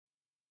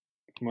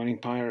Morning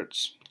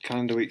pirates,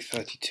 calendar week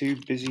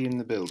 32, busy in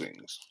the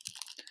buildings.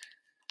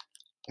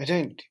 I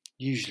don't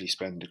usually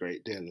spend a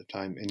great deal of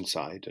time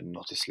inside and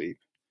not asleep,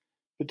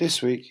 but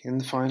this week, in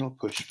the final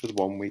push for the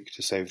 1 week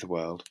to save the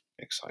world,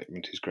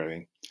 excitement is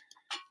growing.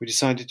 We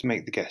decided to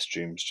make the guest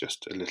rooms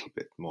just a little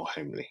bit more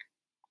homely.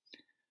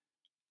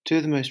 Two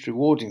of the most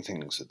rewarding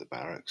things at the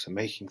barracks are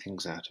making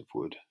things out of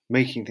wood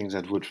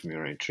from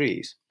your own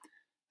trees,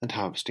 and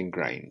harvesting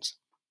grains.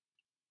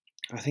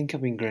 I think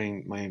I've been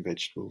growing my own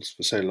vegetables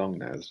for so long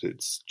now that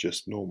it's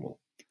just normal.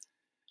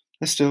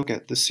 I still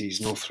get the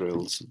seasonal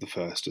thrills of the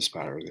first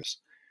asparagus,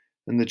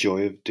 and the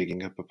joy of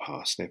digging up a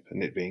parsnip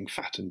and it being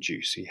fat and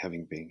juicy,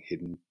 having been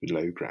hidden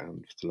below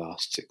ground for the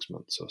last 6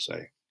 months or so.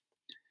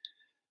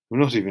 I'm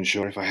not even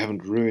sure if I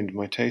haven't ruined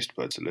my taste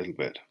buds a little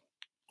bit.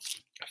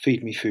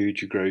 Feed me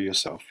food you grow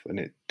yourself, and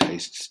it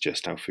tastes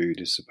just how food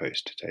is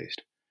supposed to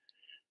taste.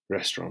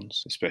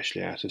 Restaurants,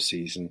 especially out of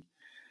season,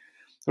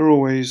 are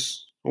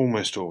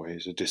almost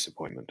always a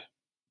disappointment.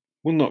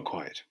 Well, not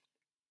quite.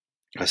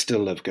 I still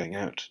love going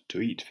out to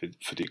eat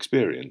for the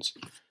experience.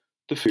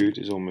 The food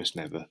is almost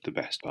never the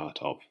best part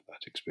of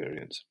that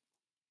experience.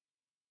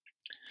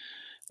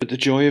 But the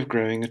joy of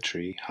growing a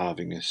tree,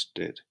 harvesting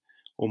it,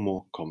 or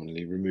more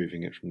commonly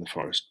removing it from the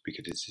forest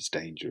because it is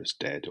dangerous,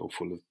 dead, or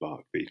full of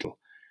bark beetle,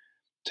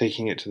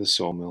 taking it to the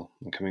sawmill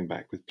and coming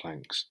back with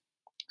planks,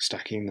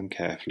 stacking them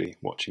carefully,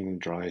 watching them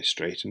dry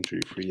straight and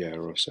true for a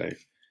year or so,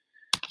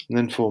 and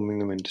then forming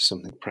them into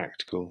something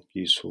practical,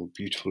 useful,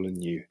 beautiful and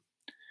new,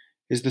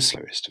 is the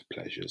slowest of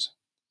pleasures,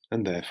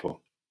 and therefore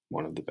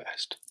one of the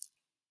best.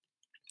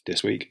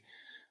 This week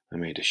I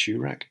made a shoe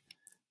rack,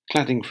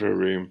 cladding for a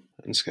room,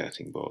 and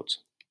skirting boards.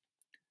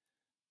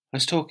 I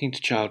was talking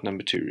to child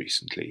number 2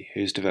 recently,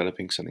 who is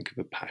developing something of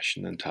a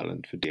passion and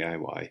talent for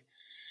DIY,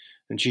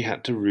 and she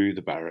had to rue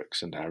the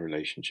barracks and our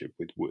relationship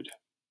with wood.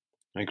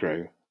 I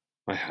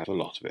have a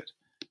lot of it.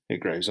 It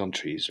grows on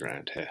trees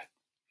around here.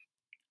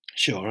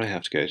 Sure, I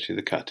have to go through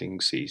the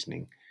cutting,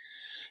 seasoning,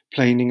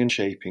 planing and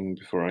shaping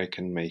before I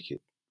can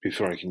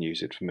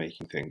use it for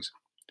making things.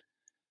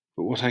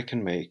 But what I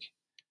can make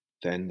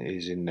then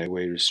is in no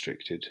way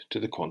restricted to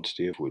the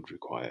quantity of wood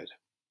required.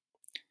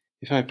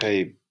 If I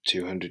pay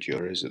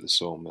 €200 at the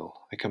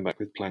sawmill, I come back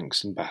with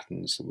planks and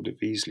battens that would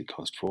have easily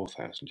cost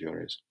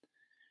 €4,000.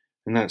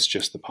 And that's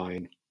just the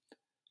pine.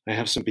 I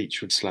have some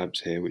beechwood slabs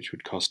here which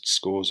would cost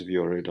scores of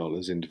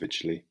euro-dollars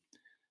individually,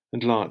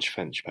 and large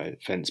fence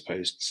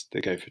posts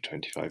that go for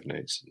 25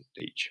 notes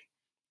each.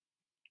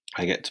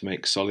 I get to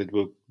make solid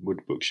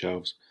wood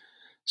bookshelves,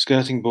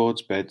 skirting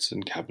boards, beds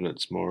and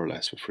cabinets more or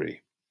less for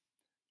free.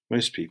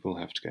 Most people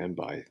have to go and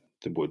buy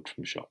the wood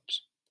from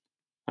shops.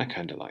 I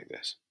kinda like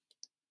this.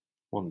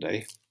 One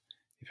day,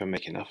 if I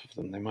make enough of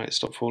them, they might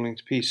stop falling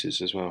to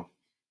pieces as well.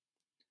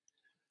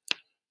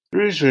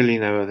 There is really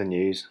no other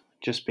news,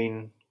 just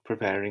been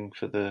preparing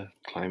for the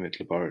climate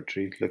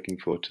laboratory, looking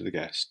forward to the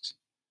guests,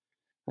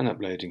 and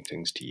uploading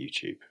things to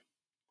YouTube.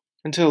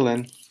 Until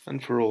then,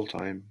 and for all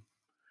time,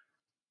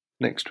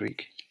 next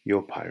week,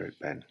 your Pirate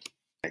Ben.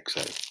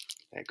 XO.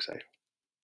 XO.